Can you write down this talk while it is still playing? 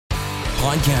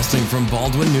Podcasting from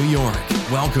Baldwin, New York.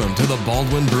 Welcome to the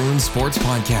Baldwin Bruins Sports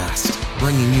Podcast,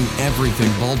 bringing you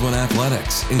everything Baldwin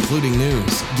athletics, including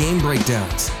news, game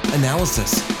breakdowns,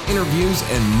 analysis, interviews,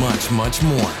 and much, much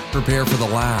more. Prepare for the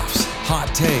laughs, hot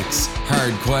takes,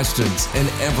 hard questions, and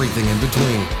everything in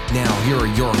between. Now, here are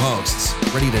your hosts,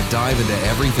 ready to dive into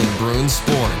everything Bruins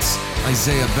sports,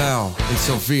 Isaiah Bell and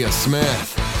Sophia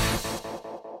Smith.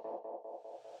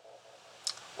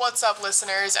 What's up,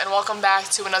 listeners, and welcome back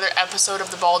to another episode of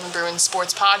the Baldwin Bruins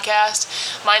Sports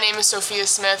Podcast. My name is Sophia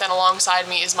Smith, and alongside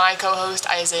me is my co-host,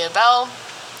 Isaiah Bell.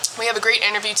 We have a great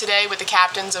interview today with the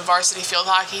captains of varsity field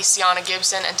hockey, Sienna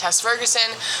Gibson and Tess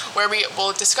Ferguson, where we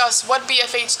will discuss what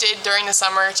BFH did during the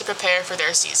summer to prepare for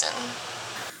their season.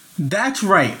 That's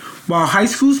right. While high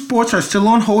school sports are still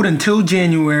on hold until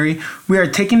January, we are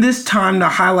taking this time to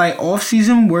highlight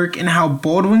off-season work and how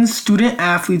Baldwin's student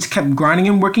athletes kept grinding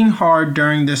and working hard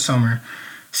during the summer.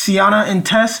 Sienna and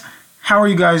Tess, how are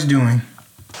you guys doing?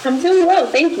 I'm doing well,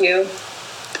 thank you.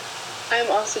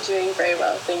 I'm also doing very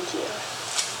well, thank you.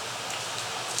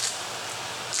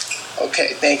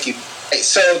 Okay, thank you. Hey,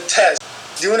 so, Tess,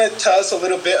 do you want to tell us a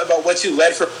little bit about what you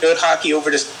led for field hockey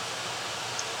over this?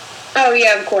 Oh,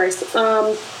 yeah, of course.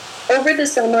 Over the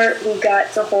summer, we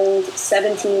got to hold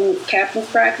 17 captain's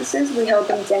practices. We held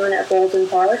them down at Baldwin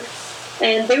Park,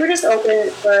 and they were just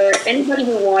open for anybody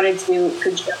who wanted to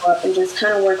could show up and just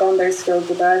kind of work on their skills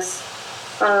with us.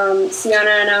 Sienna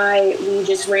and I, we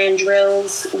just ran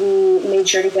drills. We made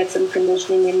sure to get some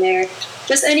conditioning in there.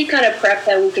 Just any kind of prep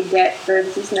that we could get for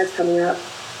the season that's coming up.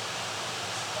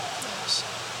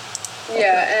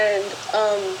 Yeah, and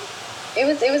it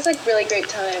was like really great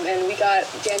time, and we got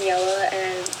Daniela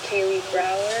and Kaylee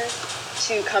Brower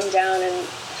to come down and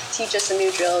teach us some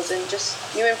new drills and just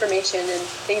new information and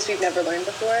things we've never learned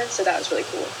before, so that was really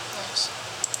cool. Nice.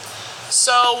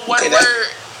 So when we're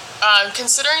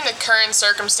considering the current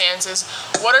circumstances,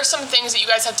 what are some things that you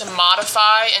guys had to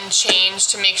modify and change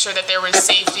to make sure that there was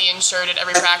safety ensured at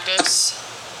every practice?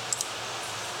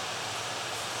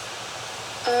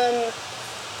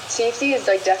 Safety is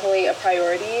like definitely a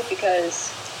priority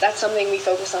because that's something we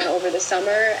focused on over the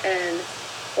summer, and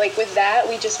like with that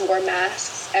we just wore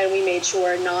masks and we made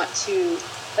sure not to,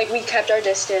 like, we kept our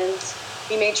distance.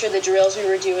 We made sure the drills we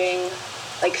were doing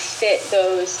like fit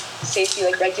those safety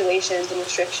like regulations and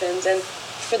restrictions, and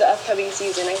for the upcoming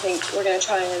season I think we're going to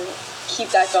try and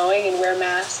keep that going and wear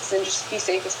masks and just be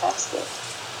safe as possible.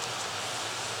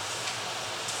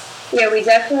 Yeah, we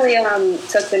definitely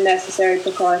took the necessary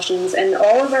precautions, and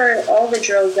all the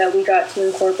drills that we got to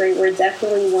incorporate were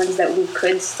definitely ones that we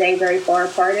could stay very far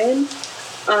apart in.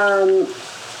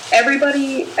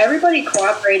 Everybody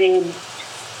cooperated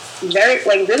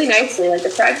really nicely. Like,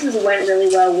 the practices went really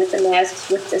well with the masks,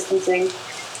 with distancing,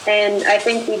 and I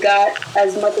think we got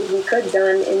as much as we could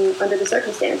done under the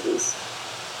circumstances.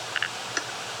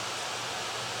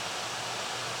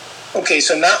 Okay,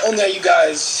 so not only are you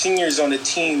guys seniors on the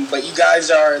team, but you guys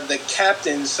are the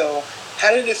captains. So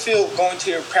how did it feel going to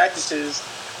your practices,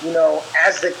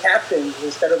 as the captains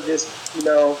instead of just,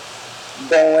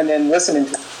 going and listening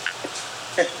to?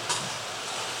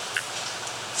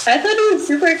 I thought it was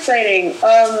super exciting.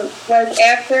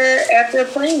 After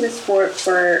playing this sport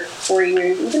for 4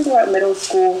 years, even throughout middle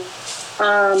school,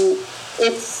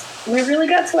 we really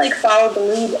got to follow the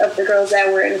lead of the girls that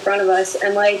were in front of us,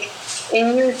 and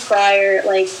in years prior,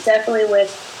 definitely with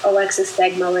Alexis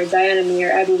Stegmuller, Diana Meir,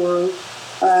 Abby Wong,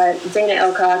 Dana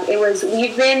Elcock,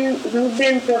 we've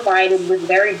been provided with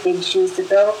very big shoes to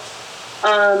fill,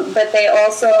 but they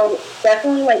also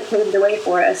definitely paved the way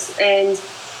for us, and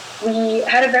we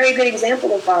had a very good example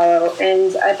to follow,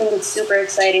 and I think it's super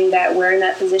exciting that we're in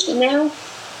that position now,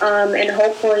 and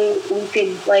hopefully we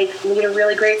could lead a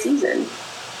really great season.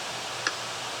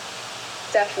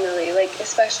 Definitely,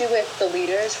 especially with the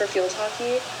leaders for field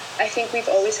hockey, I think we've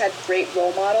always had great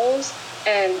role models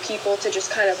and people to just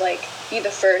kind of be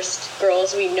the first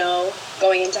girls we know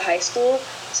going into high school.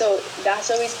 So that's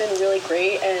always been really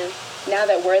great, and now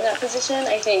that we're in that position,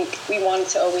 I think we wanted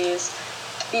to always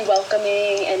be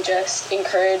welcoming and just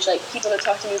encourage people to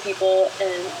talk to new people,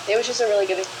 and it was just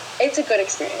it's a good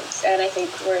experience, and I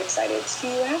think we're excited to see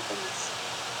what happens.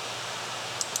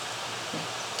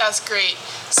 That's great.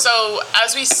 So,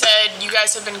 as we said, you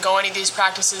guys have been going to these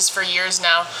practices for years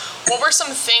now. What were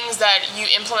some things that you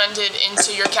implemented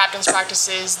into your captain's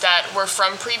practices that were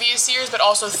from previous years, but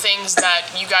also things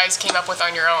that you guys came up with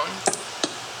on your own?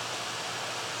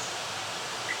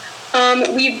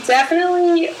 We've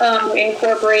definitely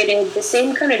incorporated the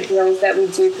same kind of drills that we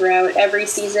do throughout every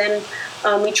season.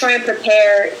 We try and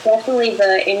prepare definitely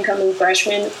the incoming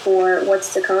freshmen for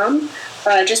what's to come,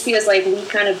 just because like we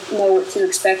kind of know what to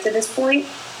expect at this point.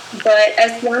 But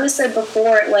as Juana said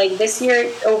before, like this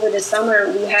year over the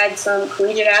summer, we had some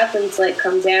collegiate athletes like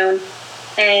come down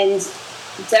and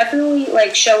definitely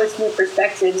like show us new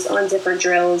perspectives on different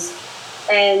drills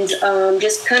and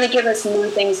just kind of give us new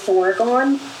things to work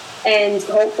on. And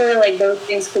hopefully like those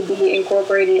things could be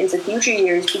incorporated into future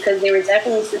years because they were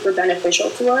definitely super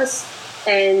beneficial to us.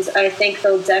 And I think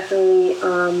they'll definitely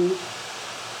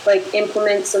like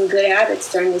implement some good habits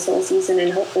during this whole season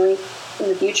and hopefully in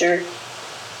the future.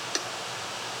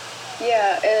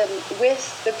 Yeah, and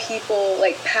with the people,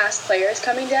 like past players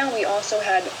coming down, we also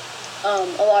had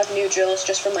a lot of new drills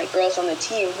just from like girls on the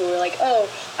team who were like, oh,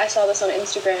 I saw this on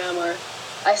Instagram or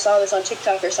I saw this on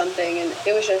TikTok or something, and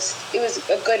it was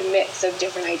a good mix of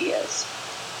different ideas.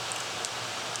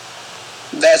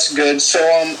 That's good. So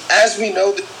as we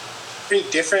know, the pretty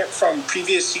different from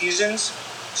previous seasons.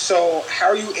 So how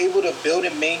are you able to build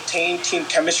and maintain team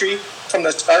chemistry from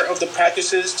the start of the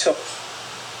practices to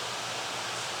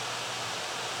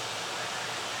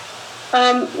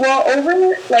well,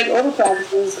 over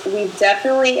practices, we've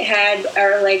definitely had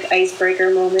our like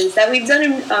icebreaker moments that we've done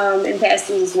in past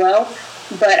years as well.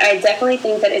 But I definitely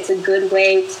think that it's a good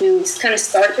way to kind of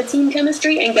start the team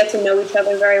chemistry and get to know each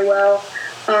other very well.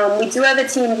 We do have a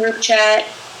team group chat.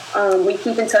 We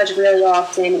keep in touch really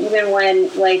often, even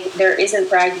when like there isn't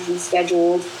practices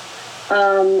scheduled.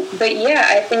 But yeah,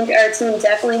 I think our team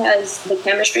definitely has the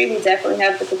chemistry. We definitely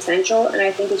have the potential, and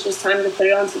I think it's just time to put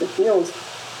it onto the field.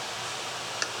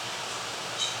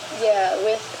 Yeah,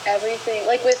 with everything,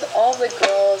 like with all the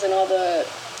girls and all the,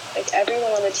 like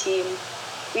everyone on the team,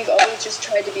 we've always just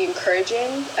tried to be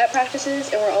encouraging at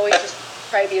practices, and we're always just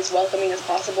try to be as welcoming as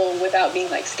possible without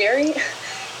being like scary.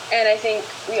 And I think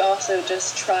we also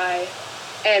just try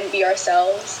and be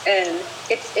ourselves. And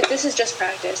this is just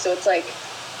practice, so it's like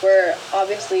we're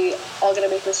obviously all gonna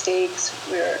make mistakes.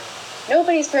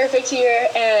 Nobody's perfect here,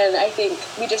 and I think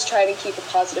we just try to keep a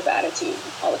positive attitude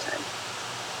all the time.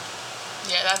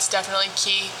 Yeah, that's definitely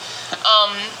key.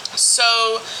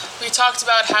 So we talked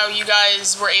about how you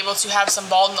guys were able to have some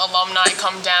Baldwin alumni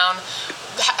come down.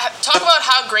 Talk about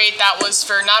how great that was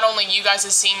for not only you guys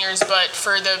as seniors, but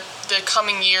for the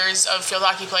coming years of field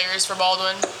hockey players for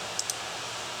Baldwin.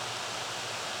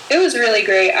 It was really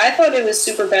great. I thought it was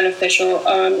super beneficial,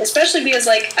 especially because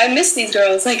like I miss these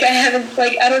girls. Like I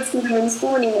don't see them in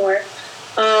school anymore.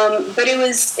 But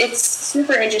it's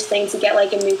super interesting to get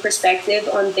like a new perspective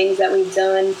on things that we've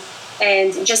done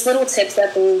and just little tips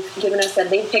that they've given us that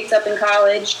they've picked up in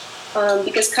college.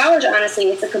 Because college, honestly,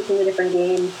 it's a completely different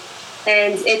game.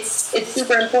 And it's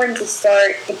super important to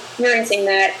start experiencing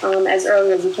that as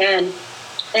early as you can.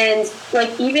 And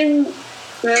like even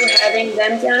through having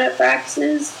them down at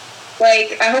practices,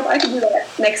 like I hope I can do that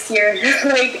next year.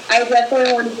 Like I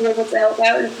definitely want to be able to help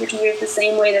out in future years the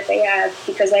same way that they have,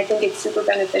 because I think it's super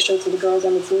beneficial to the girls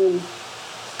on the team.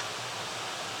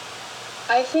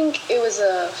 I think it was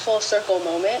a full circle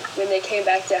moment when they came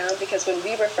back down, because when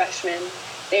we were freshmen,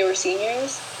 they were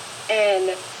seniors,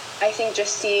 and I think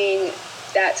just seeing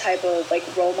that type of like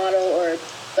role model or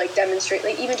like demonstrate,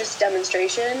 like even just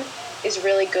demonstration is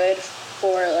really good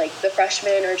for like the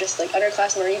freshmen or just like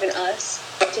underclassmen or even us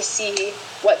to see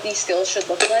what these skills should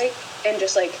look like, and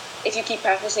just like if you keep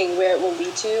practicing where it will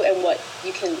lead to and what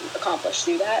you can accomplish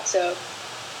through that. So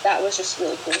that was just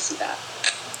really cool to see that.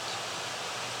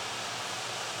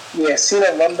 Yeah, seeing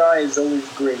alumni is always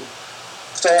great.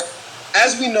 So,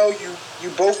 as we know, you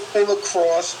both play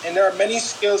lacrosse, and there are many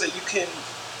skills that you can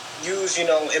use, in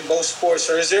both sports.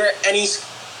 Or is there any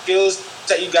skills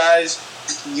that you guys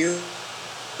use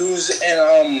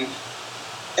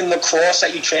in lacrosse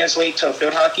that you translate to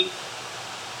field hockey?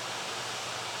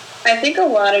 I think a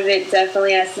lot of it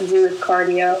definitely has to do with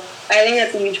cardio. I think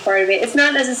that's a huge part of it. It's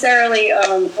not necessarily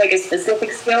like a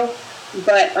specific skill,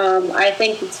 but I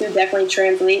think the two definitely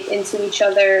translate into each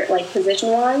other, like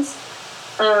position-wise.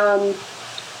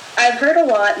 I've heard a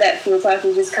lot that field hockey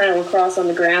is just kind of lacrosse on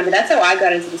the ground, and that's how I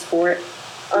got into the sport.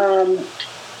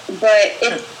 But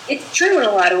it's true in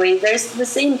a lot of ways. There's the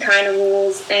same kind of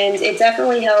rules, and it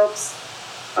definitely helps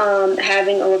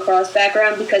having a lacrosse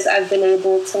background, because I've been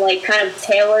able to like kind of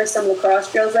tailor some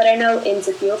lacrosse drills that I know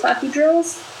into field hockey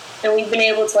drills, and we've been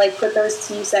able to like put those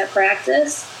to use at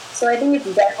practice. So I think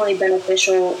it's definitely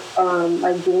beneficial,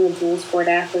 like being a dual sport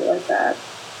athlete like that.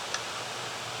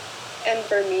 And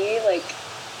for me, like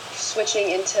switching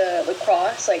into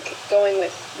lacrosse, like going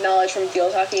with knowledge from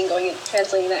field hockey and going and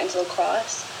translating that into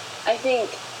lacrosse, I think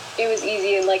it was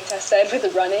easy, and like Tess said, with the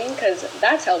running, because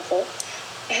that's helpful.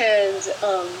 And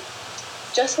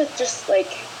just with just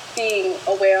like being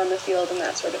aware on the field and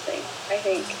that sort of thing. I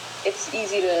think it's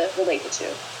easy to relate the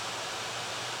two.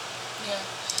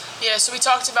 Yeah, so we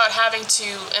talked about having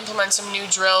to implement some new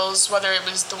drills, whether it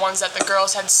was the ones that the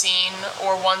girls had seen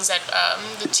or ones that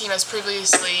the team has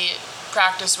previously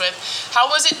practiced with. How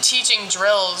was it teaching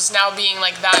drills, now being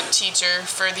like that teacher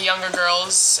for the younger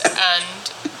girls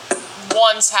and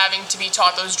once having to be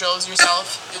taught those drills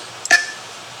yourself?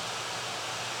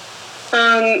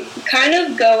 Kind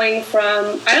of going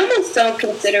from, I almost don't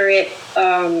consider it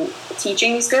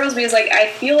teaching these girls, because like I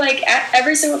feel like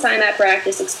every single time at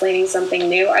practice explaining something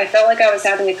new, I felt like I was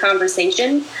having a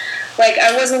conversation. Like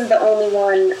I wasn't the only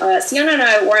one, Sienna and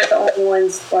I weren't the only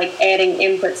ones like adding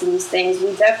input to these things.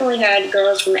 We definitely had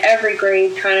girls from every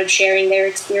grade kind of sharing their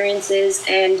experiences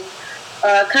and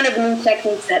kind of new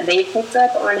techniques that they picked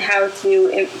up on how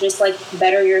to just like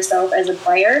better yourself as a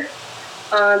player.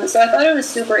 So I thought it was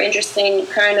super interesting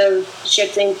kind of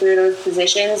shifting through those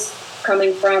positions,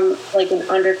 coming from like an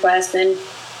underclassman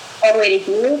all the way to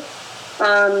here.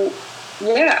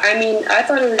 Yeah, I mean, I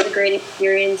thought it was a great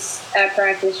experience at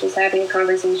practice, just having a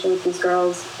conversation with these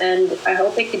girls, and I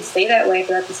hope it could stay that way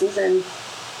throughout the season.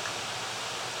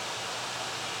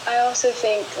 I also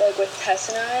think, like with Tess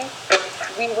and I,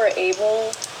 we were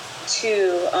able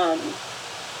to,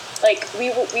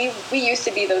 we used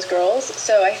to be those girls,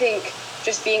 so I think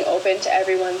just being open to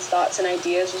everyone's thoughts and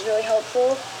ideas was really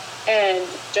helpful, and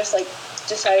just like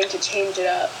deciding to change it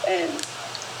up, and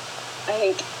I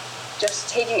think just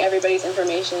taking everybody's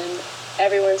information,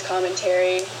 everyone's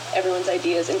commentary, everyone's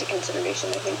ideas into consideration,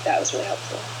 I think that was really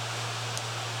helpful.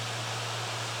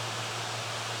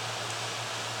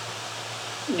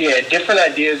 Yeah, different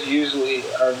ideas usually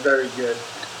are very good.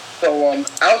 So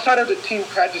outside of the team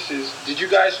practices, did you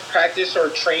guys practice or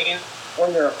train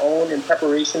on your own in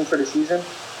preparation for the season?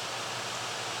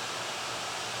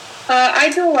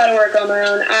 I do a lot of work on my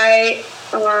own.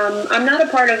 I'm not a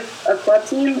part of a club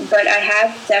team, but I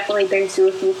have definitely been to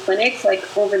a few clinics like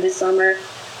over the summer,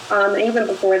 and even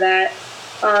before that.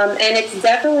 And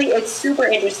it's super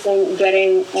interesting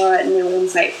getting new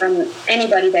insight from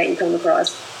anybody that you come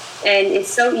across. And it's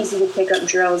so easy to pick up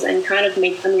drills and kind of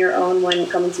make them your own when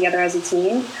coming together as a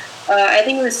team. I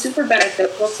think it was super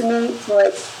beneficial to me to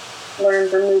like learn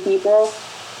from new people.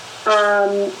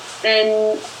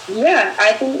 And yeah,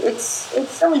 I think it's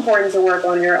so important to work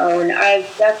on your own.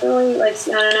 I've definitely, like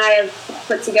Sienna and I have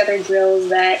put together drills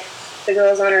that the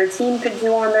girls on our team could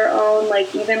do on their own,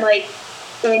 like even like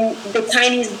in the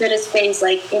tiniest bit of space,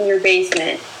 like in your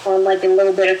basement, on like a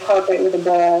little bit of carpet with a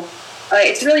ball.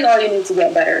 It's really all you need to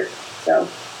get better. So.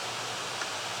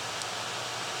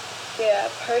 Yeah,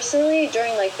 personally,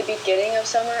 during like the beginning of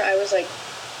summer, I was like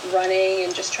running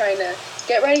and just trying to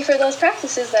get ready for those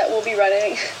practices that we'll be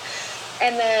running.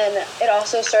 And then it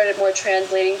also started more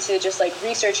translating to just like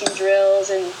researching drills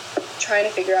and trying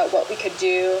to figure out what we could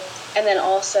do. And then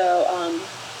also,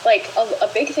 like a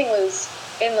big thing was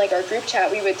in like our group chat,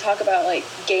 we would talk about like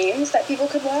games that people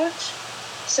could watch.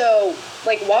 So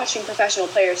like watching professional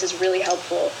players is really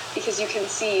helpful because you can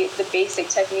see the basic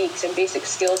techniques and basic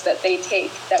skills that they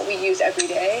take that we use every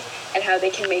day and how they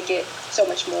can make it so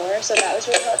much more. So that was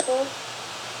really helpful.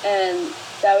 And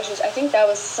that was I think that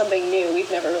was something new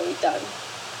we've never really done.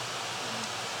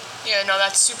 Yeah, no,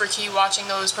 that's super key, watching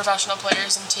those professional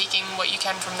players and taking what you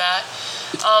can from that.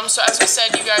 So as we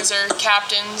said, you guys are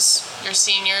captains, you're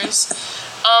seniors.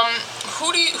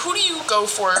 Who do you go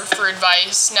for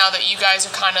advice now that you guys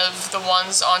are kind of the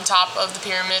ones on top of the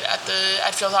pyramid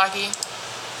at field hockey?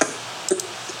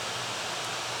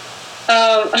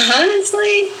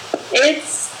 Honestly,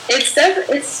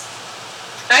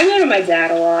 I go to my dad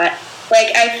a lot.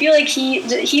 Like I feel like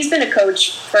he's been a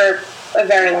coach for a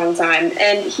very long time,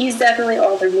 and he's definitely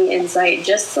offered me insight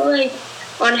just to like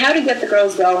on how to get the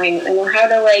girls going and how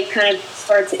to like kind of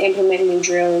start to implement new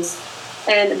drills.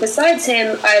 And besides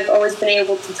him, I've always been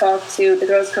able to talk to the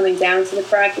girls coming down to the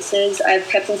practices. I've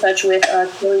kept in touch with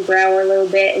Kelly Brower a little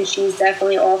bit, and she's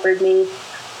definitely offered me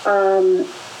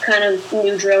kind of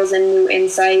new drills and new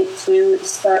insight to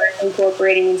start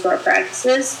incorporating into our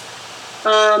practices.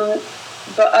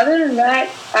 But other than that,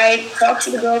 I talk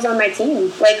to the girls on my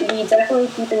team. Like, we definitely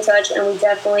keep in touch, and we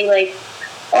definitely, like,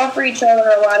 offer each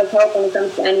other a lot of help when it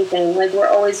comes to anything. Like, we're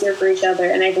always here for each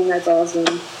other, and I think that's awesome.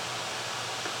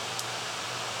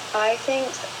 I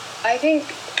think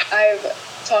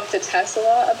I've talked to Tess a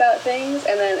lot about things,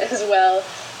 and then as well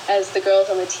as the girls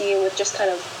on the team with just kind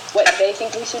of what they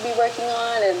think we should be working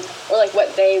on, or like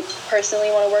what they personally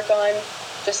want to work on,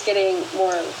 just getting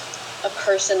more of a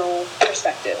personal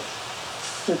perspective.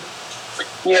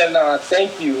 Yeah, no,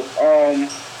 thank you.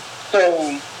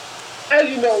 So as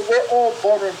you know, we're all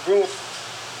Baldwin Bruins,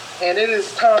 and it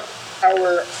is time for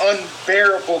our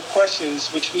unbearable questions,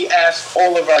 which we ask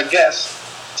all of our guests.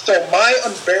 So my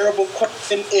unbearable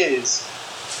question is,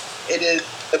 it is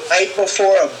the night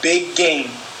before a big game.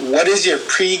 What is your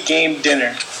pre-game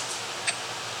dinner?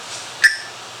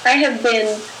 I have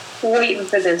been waiting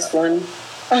for this one.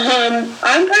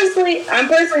 I'm personally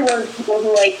one of the people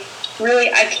who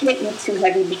really, I can't eat too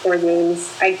heavy before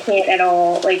games. I can't at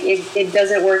all. It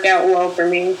doesn't work out well for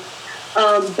me.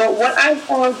 But what I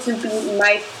found to be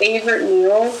my favorite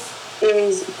meal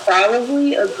is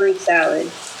probably a Greek salad,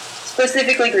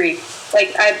 specifically Greek.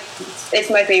 It's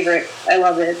my favorite. I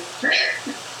love it.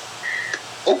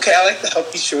 Okay, I like the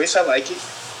healthy choice. I like it.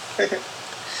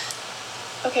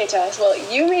 Okay, Tess, well,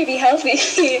 you may be healthy.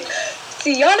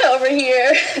 Tiana over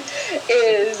here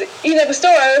is either a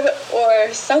storm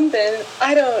or something.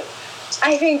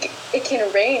 I think it can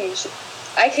range.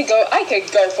 I could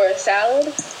go for a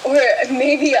salad, or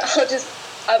maybe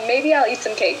I'll eat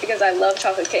some cake because I love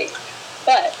chocolate cake.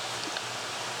 But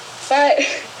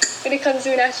when it comes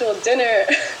to an actual dinner,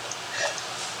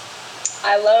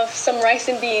 I love some rice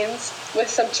and beans with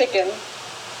some chicken.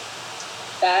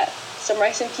 Some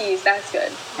rice and peas, that's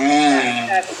good.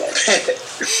 That'd be good.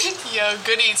 Yo,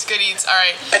 good eats. All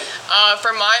right.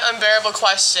 For my unbearable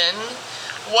question,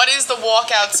 what is the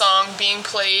walkout song being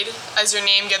played as your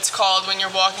name gets called when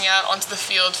you're walking out onto the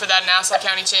field for that Nassau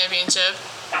County Championship?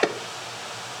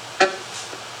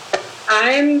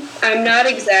 I'm not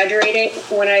exaggerating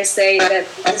when I say that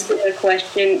this has been a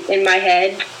question in my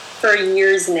head for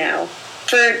years now.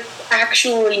 For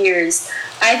actual years.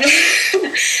 I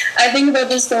think about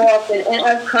this so often, and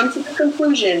I've come to the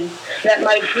conclusion that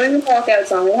my dream walkout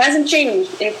song, it hasn't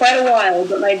changed in quite a while,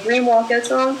 but my dream walkout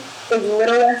song is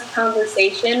Little Less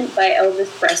Conversation by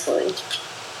Elvis Presley.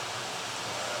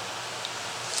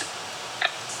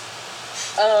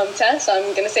 Tess, I'm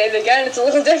going to say it again, it's a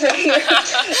little different.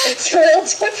 It's a little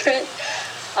different.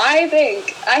 I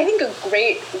think a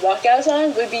great walkout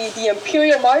song would be the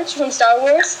Imperial March from Star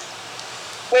Wars,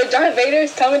 where Darth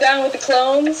Vader's coming down with the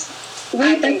clones.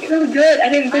 Wait, that's really good. I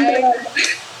didn't think about that.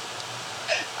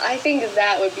 I think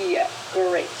that would be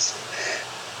great.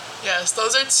 Yes,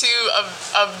 those are two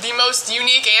of the most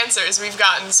unique answers we've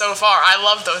gotten so far. I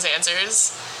love those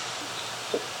answers.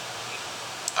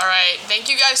 All right, thank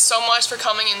you guys so much for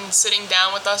coming and sitting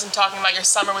down with us and talking about your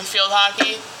summer with field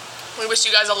hockey. We wish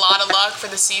you guys a lot of luck for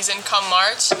the season come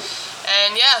March.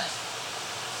 And yeah.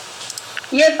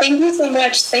 Yeah, thank you so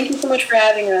much. Thank you so much for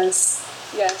having us.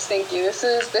 Yes, thank you. This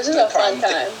is a fun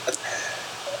time.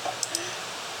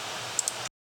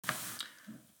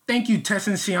 Thank you, Tess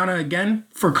and Sienna, again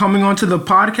for coming onto the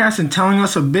podcast and telling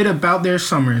us a bit about their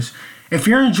summers. If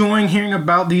you're enjoying hearing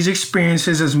about these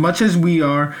experiences as much as we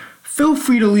are, feel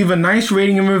free to leave a nice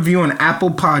rating and review on Apple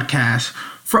Podcasts.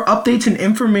 For updates and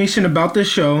information about the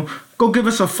show, go give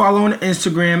us a follow on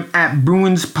Instagram at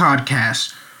Bruins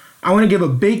Podcast. I want to give a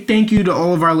big thank you to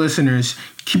all of our listeners.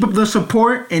 Keep up the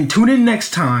support and tune in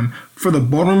next time for the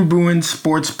Baldwin Bruins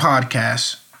Sports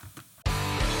Podcast.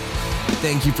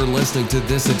 Thank you for listening to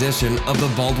this edition of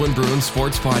the Baldwin Bruins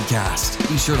Sports Podcast.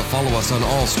 Be sure to follow us on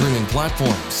all streaming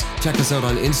platforms. Check us out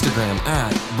on Instagram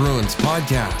at Bruins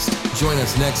Podcast. Join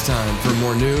us next time for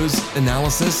more news,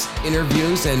 analysis,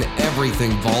 interviews, and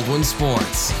everything Baldwin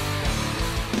sports.